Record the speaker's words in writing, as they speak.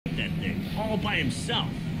all by himself.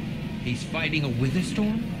 He's fighting a wither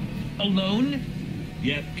storm? Alone?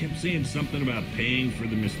 Yep, kept saying something about paying for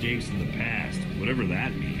the mistakes of the past, whatever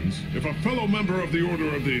that means. If a fellow member of the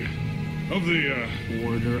Order of the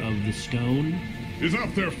Order of the Stone? is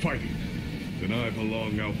out there fighting, then I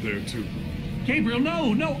belong out there too. Gabriel,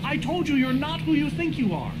 no, I told you you're not who you think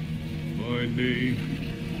you are. My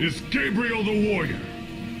name is Gabriel the Warrior.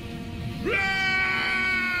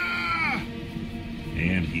 Ah!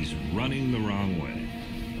 And he's running the wrong way.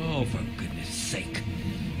 Oh, for goodness sake.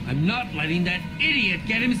 I'm not letting that idiot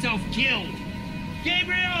get himself killed.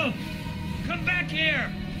 Gabriel! Come back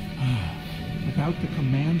here! Without the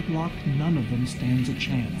command block, none of them stands a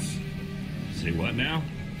chance. Say what now?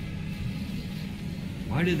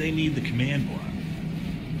 Why do they need the command block?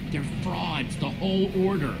 They're frauds, the whole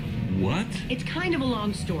order. What? It's kind of a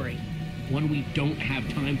long story. One we don't have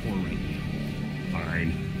time for right now.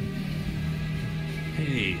 Fine.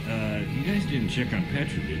 Hey, you guys didn't check on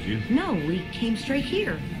Petra, did you? No, we came straight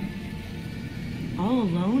here. All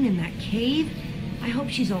alone in that cave? I hope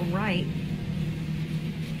she's all right.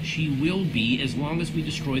 She will be as long as we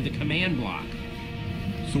destroy the command block.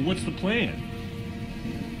 So what's the plan?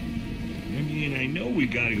 I mean, I know we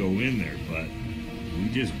gotta go in there, but we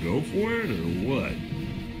just go for it, or what?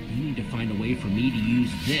 We need to find a way for me to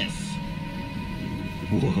use this.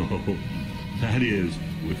 Whoa, that is,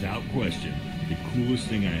 without question, the coolest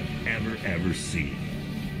thing I have ever seen.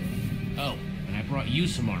 Oh, and I brought you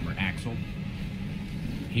some armor, Axel.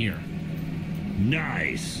 Here.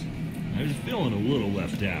 Nice! I was feeling a little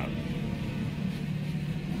left out.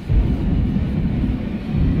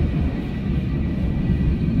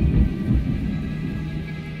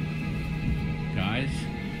 Guys,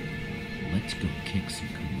 let's go kick some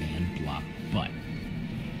command block butt.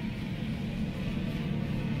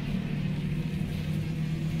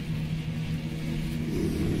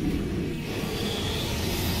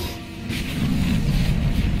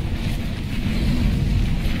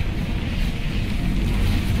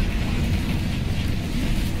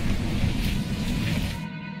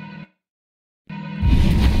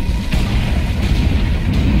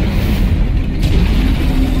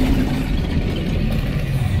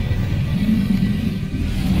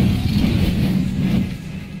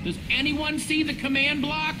 See the command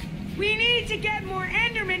block? We need to get more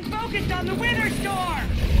Endermen focused on the Wither Storm!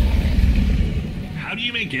 How do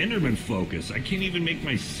you make Enderman focus? I can't even make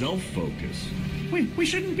myself focus. We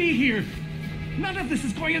shouldn't be here. None of this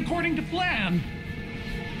is going according to plan.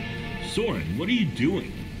 Soren, what are you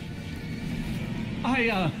doing?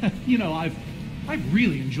 I've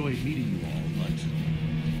really enjoyed meeting you all,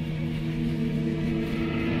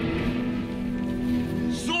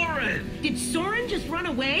 but... Soren! Did Soren just run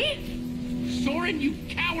away? Soren, you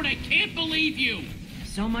coward! I can't believe you!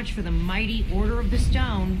 So much for the mighty Order of the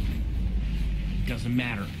Stone. Doesn't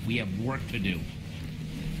matter. We have work to do.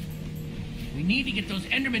 We need to get those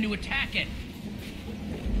Endermen to attack it.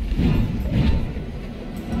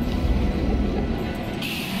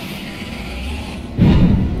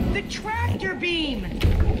 The tractor beam!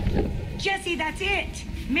 Jesse, that's it!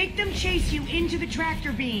 Make them chase you into the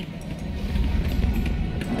tractor beam.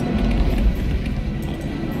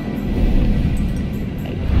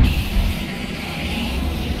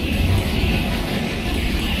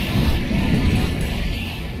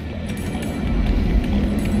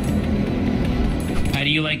 How do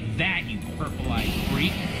you like that, you purple-eyed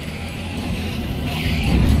freak?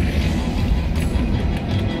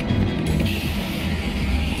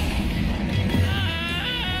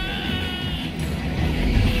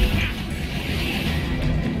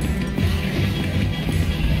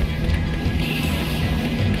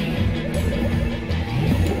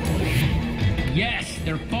 Yes,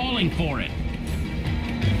 they're falling for it.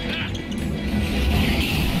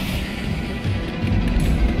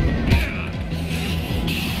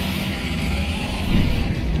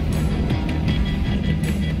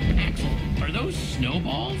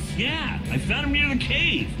 Snowballs? Yeah, I found them near the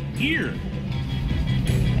cave. Here.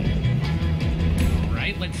 All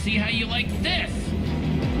right, let's see how you like this.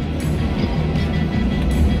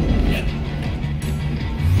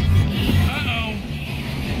 Uh-oh.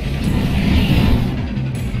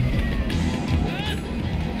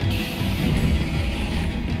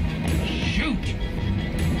 Shoot.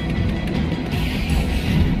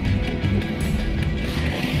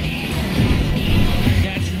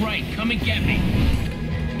 That's right. Come and get me.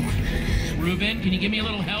 Ruben, can you give me a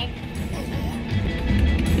little help?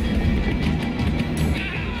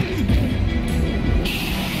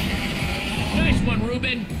 Nice one,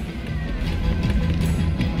 Ruben.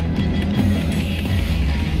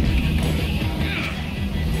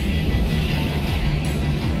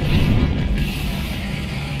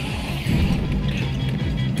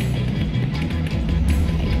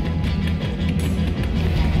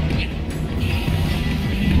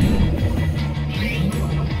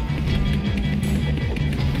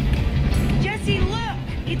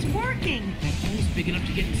 big enough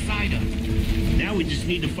to get inside of. Now we just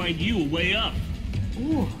need to find you a way up.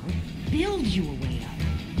 Or build you a way up.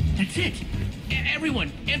 That's it.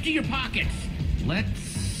 Everyone, empty your pockets. Let's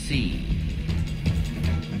see.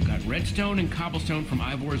 I've got redstone and cobblestone from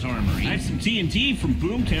Ivor's armory. I have some TNT from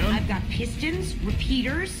Boomtown. I've got pistons,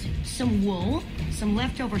 repeaters, some wool, some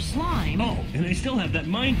leftover slime. Oh, and I still have that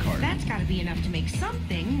minecart. That's gotta be enough to make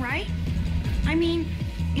something, right? I mean,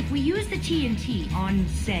 if we use the TNT on,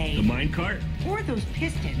 say... The minecart? Or those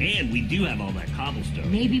pistons... And we do have all that cobblestone.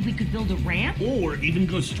 Maybe we could build a ramp? Or even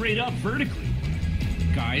go straight up vertically.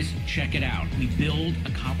 Guys, check it out. We build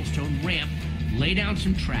a cobblestone ramp, lay down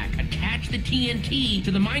some track, attach the TNT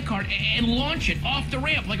to the minecart, and launch it off the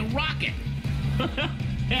ramp like a rocket.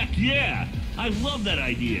 Heck yeah! I love that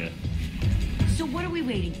idea. So what are we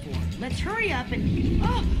waiting for? Let's hurry up and...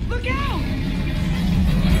 Oh, look out!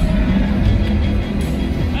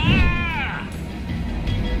 Ah!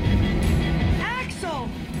 Axel!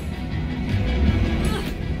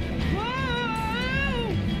 Whoa!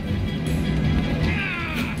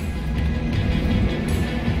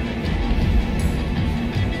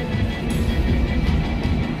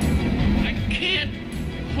 I can't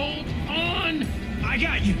hold on. I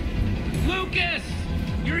got you. Lucas,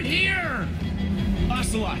 you're here.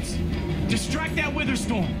 Ocelots, distract that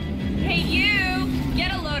Witherstorm. Hey, you!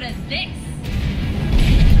 Get a load of this!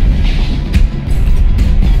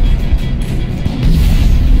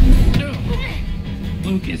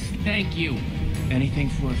 Lucas, thank you. Anything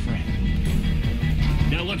for a friend.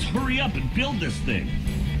 Now let's hurry up and build this thing.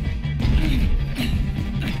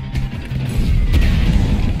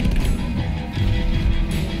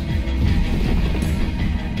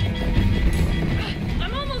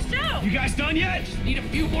 I'm almost out! You guys done yet? Need a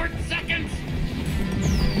few more seconds.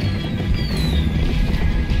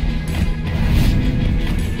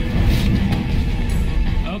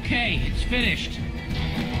 Okay, it's finished.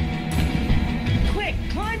 Quick,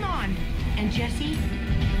 climb on! And Jesse,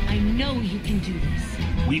 I know you can do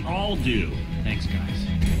this. We all do. Thanks, guys.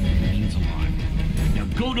 It means a lot. Now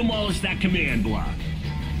go demolish that command block.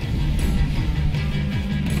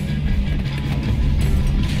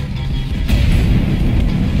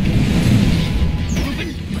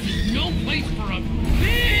 Ruben, there's no place for a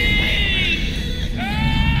big... Ah!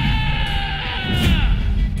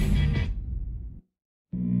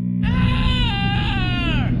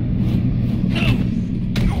 Ah!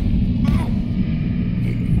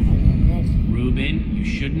 Ruben, you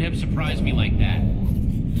shouldn't have surprised me like that.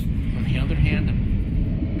 On the other hand,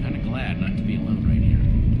 I'm kind of glad not to be alone right here.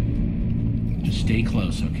 Just stay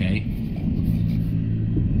close, okay?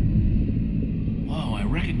 Whoa, I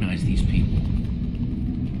recognize these people.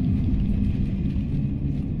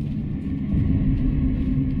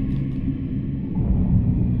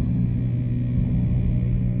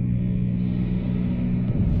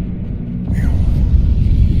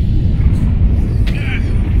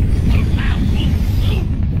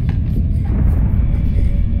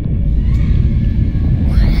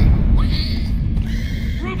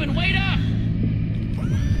 Ruben, wait up!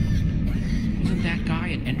 Wasn't that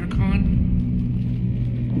guy at Endercon?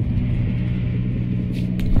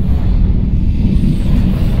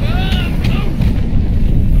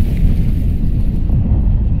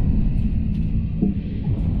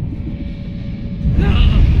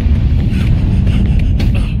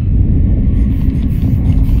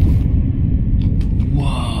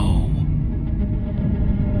 Whoa.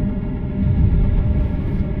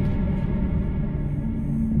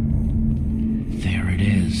 There it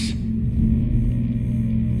is.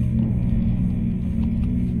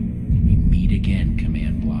 We meet again,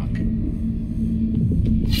 command block.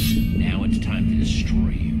 Now it's time to destroy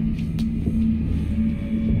you.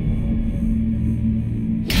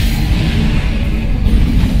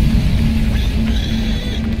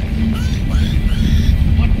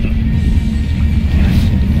 What the?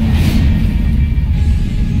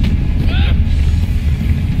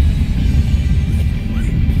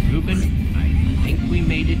 Ruben, I think we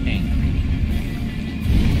made it angry.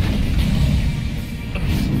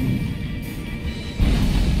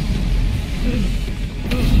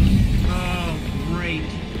 Oh, great.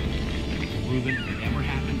 Ruben, whatever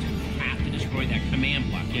happens, we have to destroy that command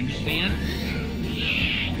block. You understand?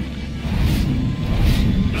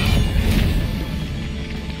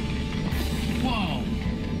 Whoa.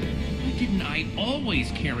 Why didn't I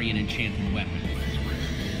always carry an enchanted weapon?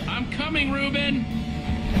 I'm coming, Ruben!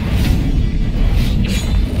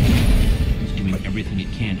 It's doing everything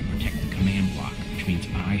it can to protect the command block, which means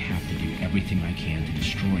I have to do everything I can to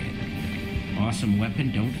destroy it. Awesome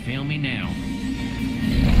weapon, don't fail me now.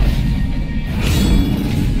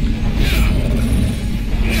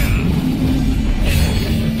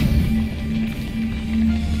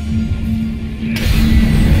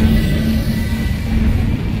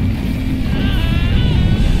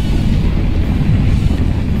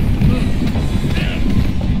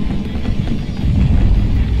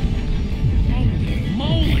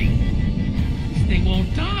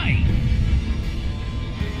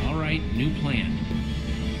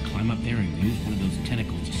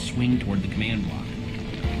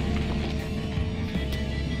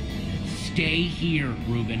 Stay here,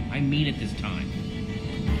 Reuben. I mean it this time.